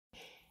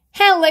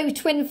Hello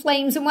twin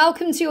flames and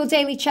welcome to your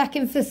daily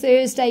check-in for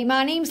Thursday.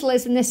 My name's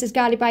Liz and this is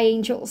Guided by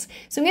Angels.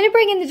 So I'm going to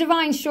bring in the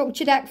Divine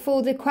Structure deck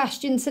for the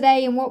question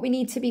today and what we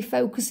need to be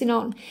focusing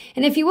on.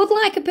 And if you would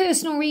like a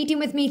personal reading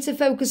with me to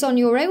focus on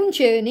your own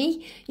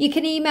journey, you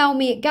can email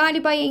me at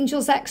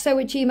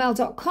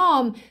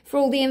guidedbyangelsxo@gmail.com for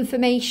all the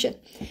information.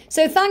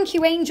 So thank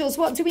you angels.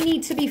 What do we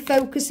need to be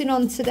focusing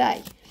on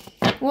today?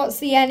 What's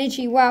the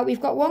energy? Wow,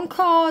 we've got one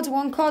card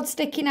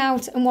sticking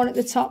out and one at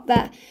the top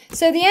there.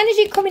 So the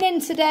energy coming in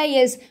today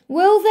is,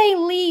 will they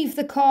leave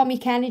the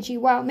karmic energy?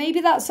 Wow, maybe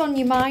that's on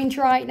your mind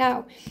right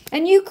now.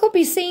 And you could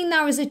be seeing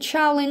that as a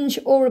challenge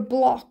or a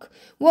block.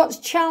 What's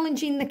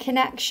challenging the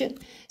connection?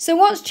 So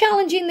what's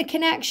challenging the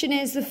connection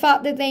is the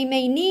fact that they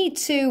may need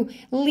to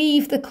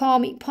leave the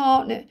karmic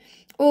partner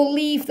or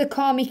leave the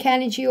karmic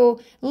energy or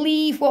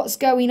leave what's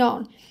going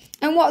on.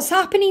 And what's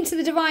happening to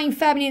the Divine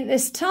Feminine at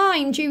this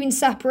time during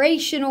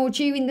separation or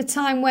during the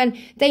time when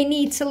they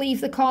need to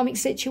leave the karmic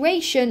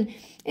situation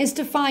is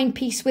to find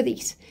peace with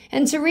it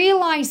and to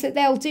realise that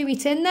they'll do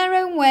it in their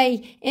own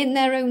way, in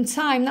their own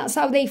time. That's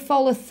how they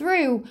follow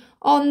through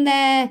on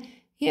their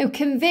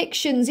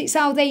convictions. It's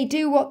how they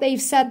do what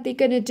they've said they're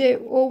going to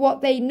do or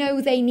what they know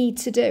they need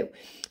to do.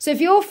 So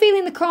if you're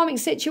feeling the karmic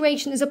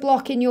situation is a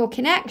block in your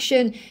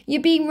connection,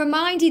 you're being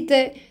reminded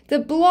that the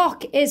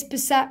block is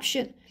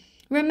perception.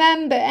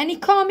 Remember, any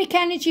karmic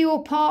energy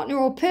or partner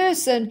or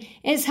person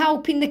is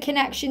helping the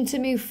connection to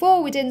move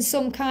forward in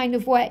some kind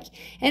of way.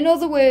 In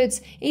other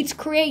words, it's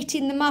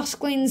creating the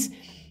masculines,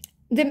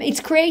 it's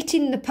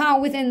creating the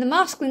power within the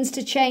masculines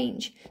to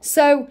change.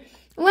 So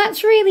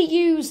let's really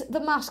use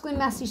the Masculine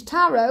Message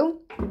Tarot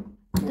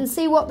and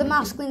see what the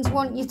masculines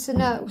want you to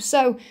know.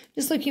 So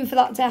just looking for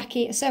that deck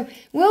here. So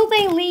will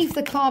they leave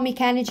the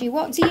karmic energy?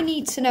 What do you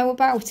need to know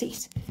about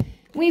it?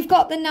 We've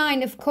got the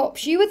Nine of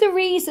Cups. You are the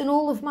reason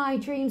all of my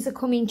dreams are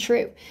coming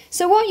true.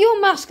 So what your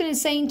masculine is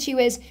saying to you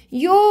is,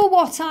 you're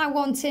what I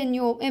want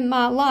in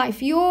my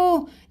life.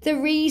 You're the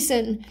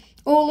reason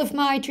all of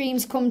my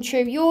dreams come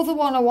true. You're the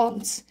one I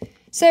want.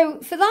 So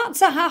for that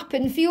to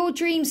happen, for your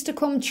dreams to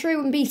come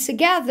true and be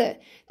together,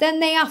 then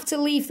they have to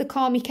leave the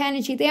karmic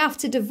energy. They have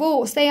to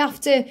divorce. They have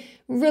to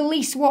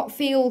release what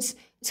feels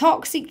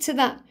toxic to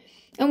them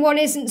and what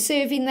isn't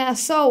serving their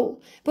soul.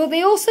 But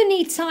they also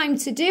need time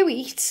to do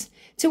it,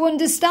 to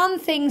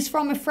understand things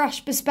from a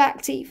fresh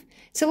perspective,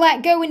 to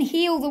let go and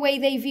heal the way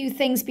they view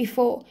things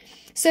before.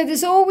 So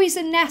there's always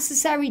a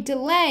necessary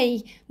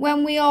delay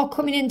when we are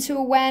coming into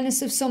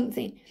awareness of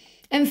something.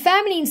 And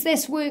feminines,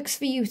 this works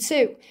for you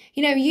too.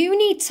 You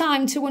need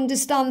time to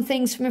understand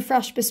things from a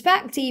fresh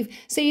perspective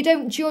so you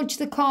don't judge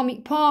the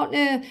karmic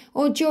partner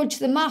or judge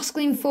the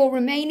masculine for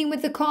remaining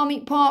with the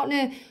karmic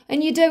partner,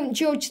 and you don't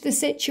judge the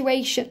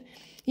situation.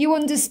 You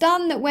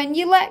understand that when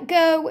you let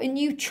go and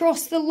you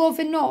trust the love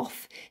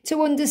enough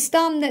to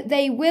understand that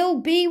they will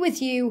be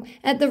with you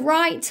at the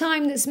right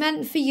time that's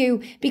meant for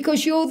you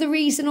because you're the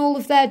reason all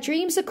of their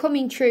dreams are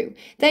coming true,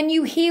 then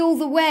you heal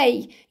the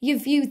way you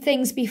viewed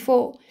things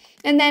before.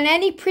 And then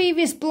any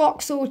previous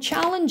blocks or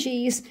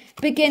challenges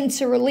begin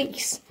to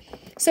release.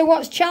 So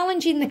what's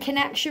challenging the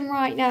connection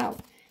right now?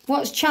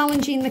 What's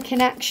challenging the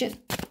connection?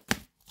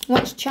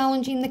 What's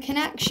challenging the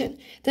connection?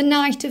 The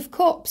Knight of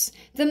Cups.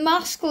 The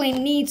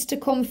masculine needs to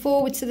come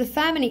forward to the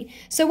feminine.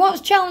 So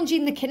what's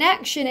challenging the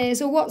connection is,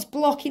 or what's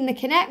blocking the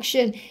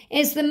connection,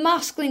 is the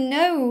masculine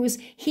knows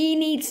he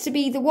needs to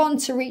be the one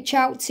to reach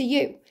out to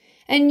you.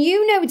 And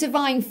you know,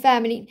 Divine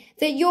Feminine,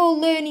 that you're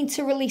learning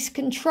to release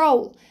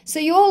control. So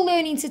you're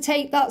learning to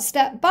take that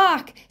step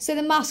back so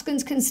the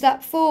masculines can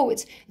step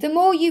forward. The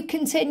more you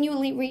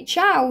continually reach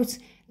out,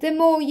 the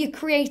more you're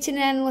creating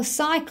an endless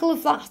cycle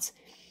of that.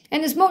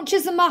 And as much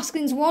as the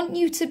masculines want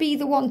you to be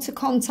the one to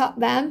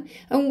contact them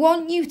and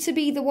want you to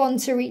be the one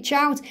to reach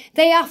out,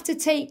 they have to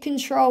take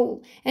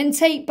control and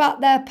take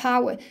back their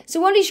power.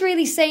 So what he's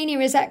really saying here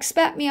is,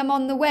 expect me, I'm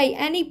on the way.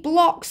 Any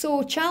blocks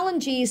or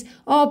challenges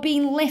are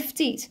being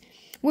lifted.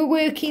 We're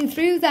working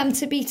through them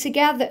to be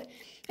together.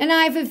 And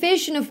I have a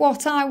vision of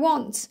what I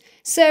want.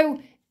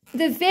 So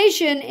the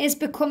vision is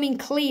becoming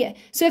clear.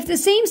 So if there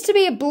seems to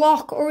be a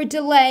block or a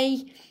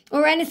delay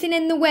or anything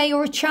in the way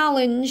or a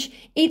challenge,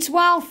 it's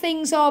while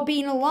things are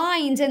being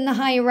aligned in the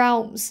higher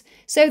realms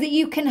so that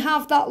you can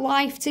have that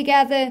life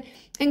together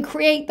and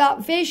create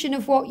that vision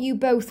of what you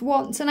both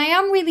want. And I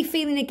am really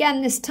feeling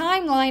again this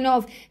timeline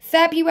of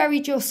February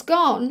just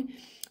gone,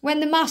 when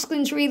the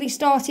masculines really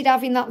started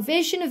having that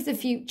vision of the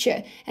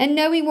future and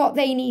knowing what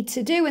they need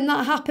to do. And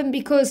that happened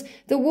because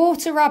the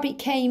water rabbit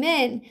came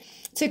in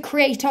to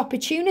create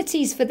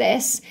opportunities for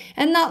this.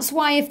 And that's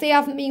why if they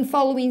haven't been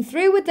following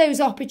through with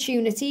those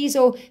opportunities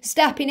or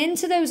stepping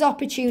into those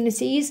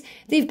opportunities,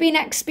 they've been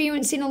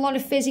experiencing a lot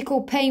of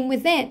physical pain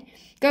within,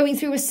 going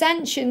through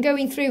ascension,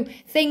 going through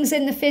things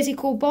in the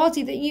physical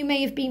body that you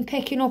may have been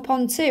picking up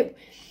on too.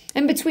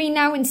 And between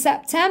now and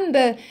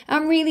September,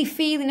 I'm really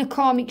feeling a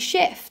karmic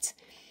shift.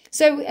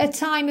 So a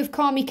time of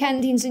karmic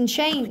endings and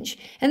change.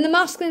 And the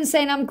masculine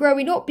saying, I'm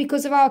growing up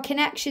because of our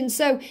connection.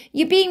 So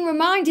you're being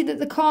reminded that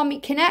the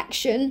karmic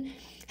connection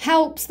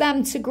helps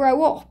them to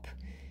grow up.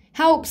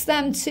 helps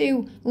them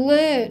to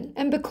learn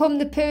and become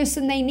the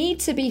person they need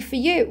to be for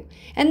you.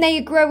 And they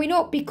are growing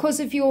up because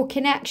of your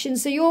connection.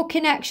 So your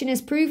connection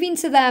is proving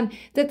to them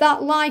that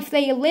that life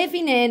they are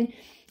living in,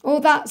 or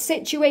that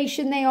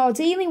situation they are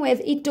dealing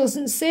with, it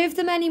doesn't serve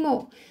them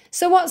anymore.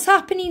 So what's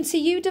happening to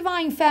you,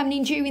 Divine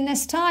Feminine, during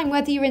this time,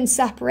 whether you're in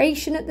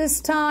separation at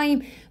this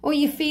time, or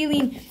you're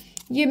feeling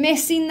you're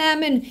missing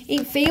them and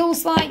it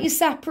feels like you're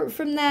separate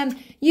from them,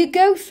 you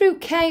go through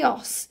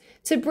chaos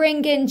to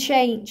bring in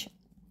change.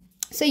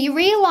 So you're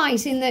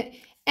realizing that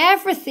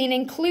everything,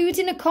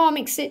 including a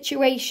karmic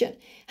situation,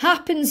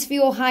 happens for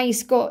your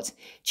highest good.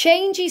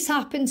 Changes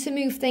happen to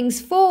move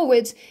things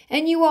forward,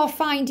 and you are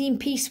finding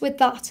peace with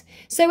that.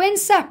 So in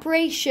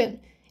separation,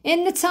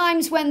 in the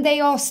times when they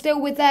are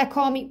still with their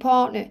karmic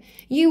partner,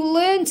 you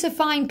learn to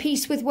find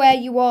peace with where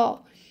you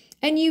are.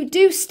 And you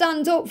do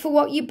stand up for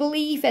what you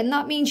believe in.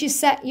 That means you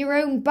set your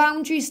own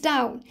boundaries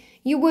down.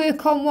 You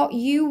work on what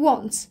you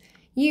want.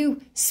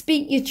 You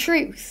speak your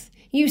truth.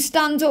 You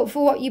stand up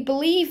for what you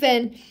believe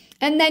in.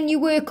 And then you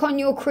work on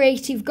your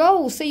creative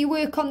goals. So you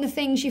work on the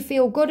things you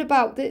feel good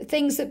about, the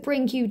things that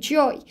bring you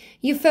joy.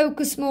 You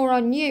focus more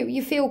on you.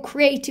 You feel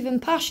creative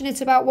and passionate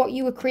about what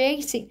you are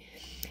creating.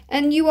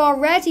 And you are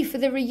ready for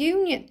the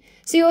reunion.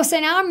 So you're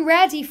saying, I'm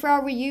ready for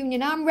our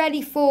reunion. I'm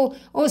ready for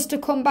us to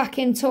come back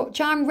in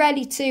touch. I'm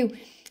ready to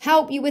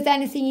help you with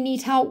anything you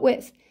need help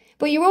with.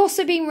 But you're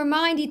also being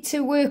reminded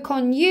to work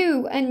on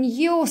you and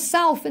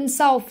yourself and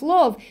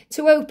self-love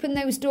to open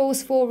those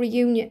doors for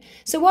reunion.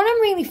 So what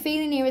I'm really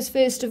feeling here is,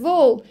 first of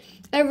all,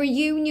 a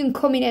reunion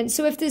coming in.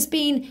 So if there's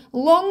been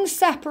long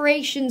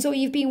separations or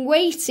you've been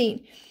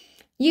waiting,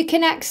 you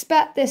can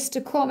expect this to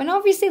come. And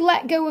obviously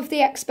let go of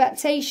the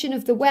expectation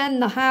of the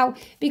when, the how,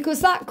 because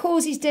that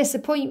causes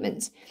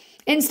disappointment.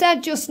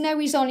 Instead, just know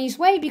he's on his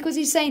way, because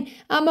he's saying,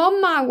 I'm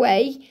on my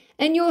way.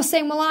 And you're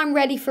saying, well, I'm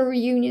ready for a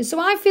reunion. So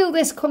I feel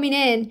this coming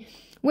in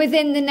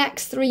within the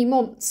next 3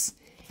 months.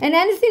 And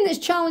anything that's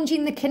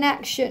challenging the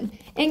connection,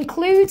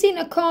 including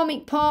a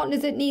karmic partner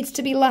that needs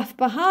to be left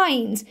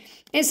behind,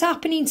 is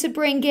happening to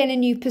bring in a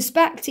new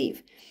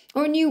perspective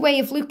or a new way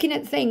of looking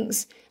at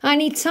things. I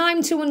need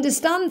time to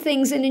understand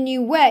things in a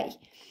new way,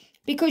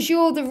 because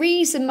you're the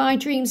reason my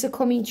dreams are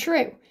coming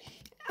true.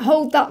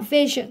 Hold that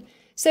vision.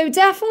 So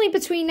definitely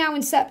between now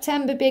and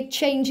September, big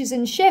changes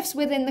and shifts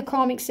within the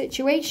karmic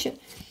situation.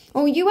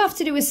 All you have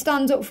to do is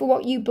stand up for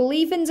what you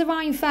believe in,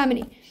 Divine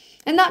Feminine.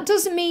 And that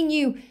doesn't mean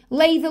you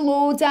lay the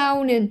law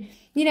down and,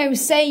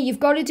 say you've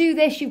got to do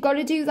this, you've got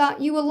to do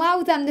that. You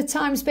allow them the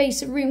time,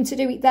 space and room to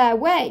do it their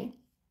way.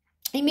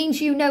 It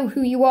means you know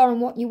who you are and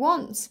what you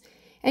want.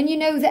 And you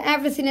know that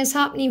everything is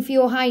happening for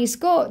your highest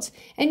good.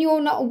 And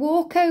you're not a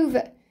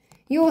walkover.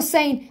 You're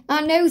saying,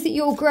 I know that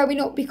you're growing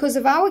up because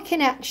of our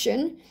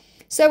connection.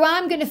 So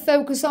I'm going to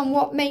focus on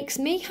what makes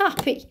me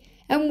happy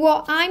and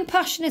what I'm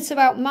passionate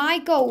about, my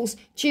goals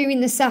during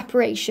the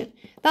separation.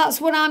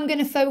 That's what I'm going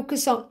to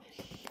focus on.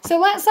 So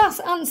let's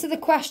answer the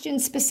question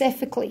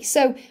specifically.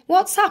 So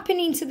what's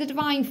happening to the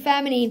Divine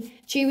Feminine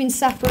during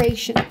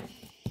separation?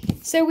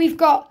 So we've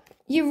got,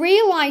 you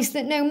realise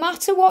that no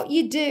matter what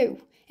you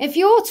do, if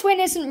your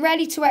twin isn't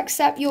ready to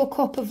accept your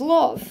cup of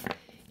love,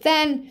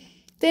 then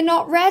they're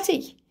not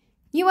ready.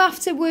 You have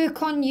to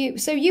work on you.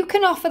 So you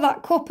can offer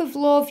that cup of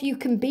love. You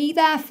can be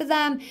there for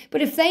them.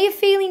 But if they are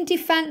feeling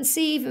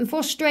defensive and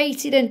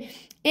frustrated and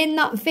in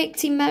that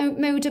victim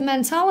mode of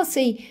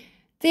mentality,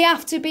 they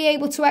have to be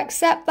able to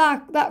accept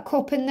that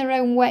cup in their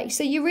own way.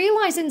 So you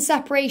realise in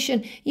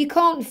separation, you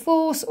can't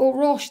force or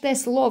rush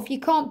this love. You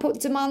can't put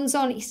demands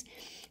on it.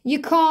 You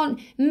can't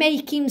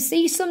make him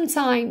see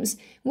sometimes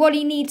what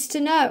he needs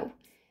to know,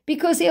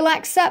 because he'll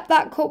accept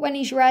that cup when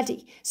he's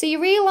ready. So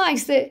you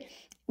realise that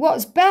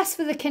what's best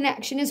for the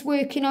connection is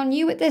working on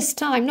you at this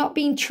time, not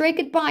being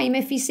triggered by him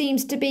if he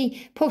seems to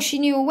be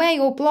pushing you away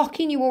or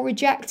blocking you or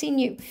rejecting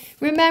you.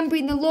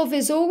 Remembering the love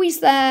is always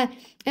there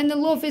and the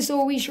love is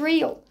always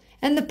real,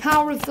 and the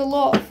power of the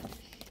love.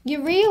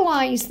 You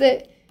realise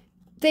that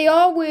they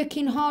are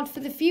working hard for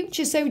the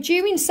future. So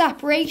during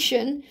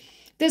separation,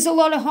 there's a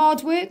lot of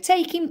hard work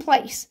taking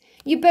place.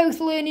 You're both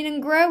learning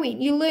and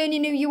growing. You're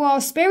learning who you are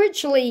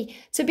spiritually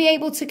to be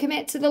able to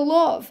commit to the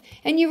love.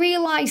 And you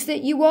realise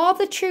that you are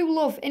the true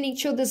love in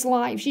each other's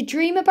lives. You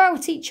dream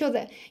about each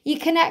other. You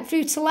connect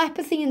through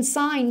telepathy and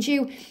signs.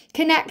 You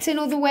connect in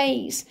other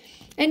ways.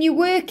 And you're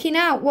working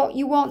out what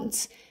you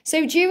want.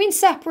 So during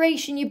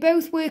separation, you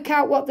both work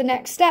out what the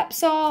next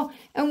steps are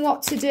and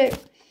what to do.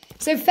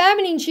 So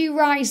feminines, you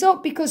rise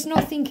up because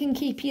nothing can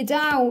keep you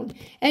down.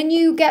 And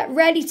you get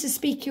ready to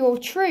speak your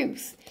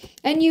truth.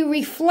 And you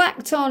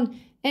reflect on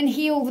and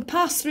heal the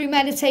past through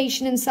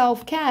meditation and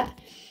self-care.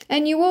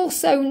 And you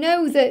also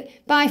know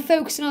that by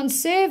focusing on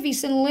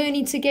service and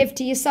learning to give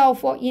to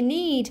yourself what you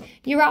need,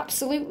 you're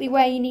absolutely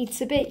where you need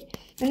to be.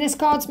 And this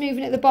card's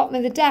moving at the bottom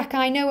of the deck.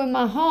 I know in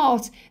my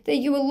heart that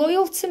you are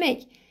loyal to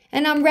me.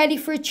 And I'm ready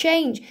for a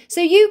change.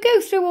 So you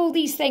go through all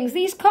these things.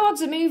 These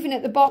cards are moving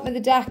at the bottom of the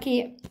deck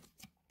here.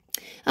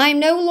 I'm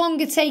no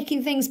longer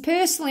taking things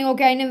personally or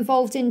getting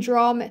involved in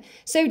drama.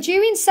 So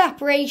during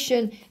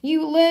separation,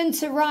 you learn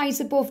to rise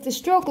above the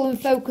struggle and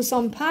focus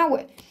on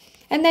power.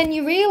 And then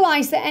you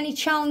realise that any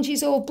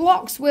challenges or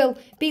blocks will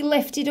be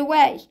lifted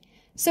away.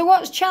 So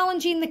what's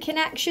challenging the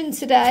connection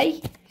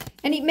today?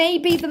 And it may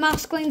be the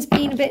masculine's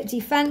being a bit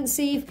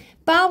defensive.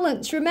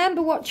 Balance.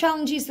 Remember, what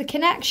challenges the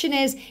connection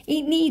is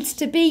it needs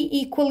to be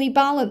equally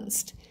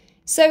balanced.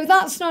 So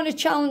that's not a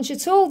challenge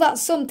at all.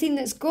 That's something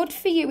that's good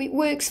for you. It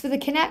works for the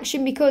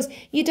connection because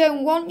you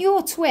don't want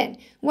your twin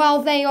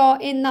while they are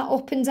in that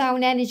up and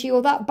down energy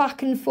or that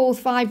back and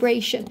forth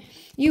vibration.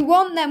 You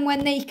want them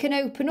when they can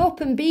open up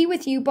and be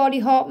with you, body,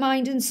 heart,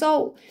 mind and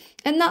soul.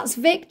 And that's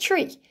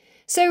victory.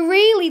 So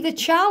really the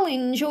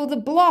challenge or the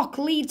block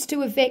leads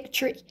to a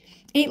victory.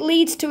 It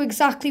leads to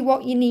exactly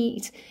what you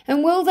need.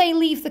 And will they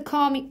leave the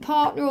karmic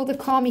partner or the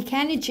karmic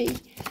energy?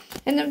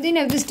 And, you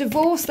know, there's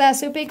divorce there,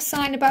 so a big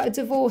sign about a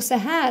divorce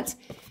ahead.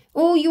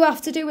 All you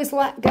have to do is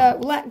let go.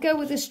 Let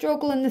go of the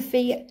struggle and the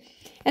fear.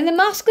 And the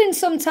masculine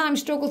sometimes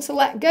struggle to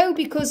let go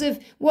because of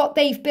what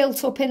they've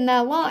built up in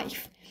their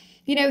life.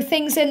 You know,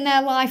 things in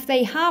their life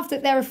they have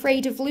that they're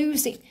afraid of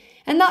losing.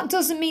 And that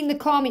doesn't mean the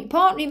karmic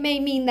partner. It may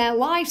mean their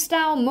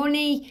lifestyle,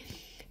 money,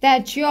 their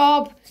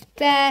job,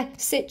 their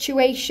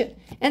situation.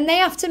 And they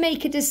have to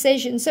make a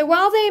decision. So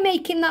while they're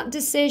making that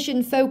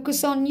decision,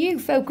 focus on you,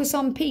 focus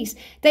on peace.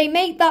 They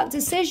make that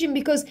decision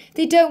because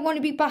they don't want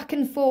to be back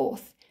and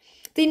forth.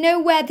 They know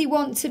where they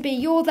want to be.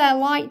 You're their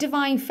light,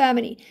 divine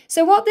feminine.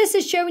 So what this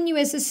is showing you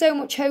is there's so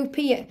much hope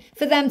here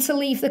for them to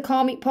leave the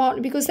karmic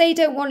partner because they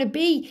don't want to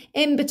be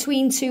in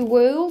between two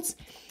worlds.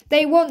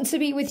 They want to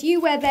be with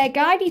you where they're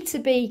guided to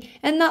be,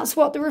 and that's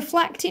what they're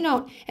reflecting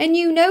on. And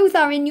you know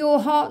that in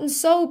your heart and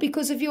soul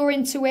because of your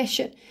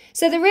intuition.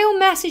 So the real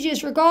message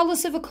is,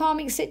 regardless of a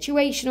karmic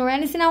situation or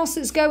anything else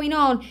that's going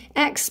on,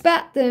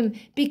 expect them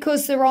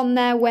because they're on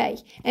their way.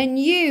 And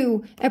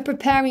you are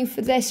preparing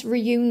for this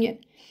reunion.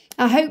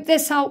 I hope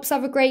this helps.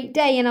 Have a great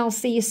day, and I'll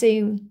see you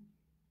soon.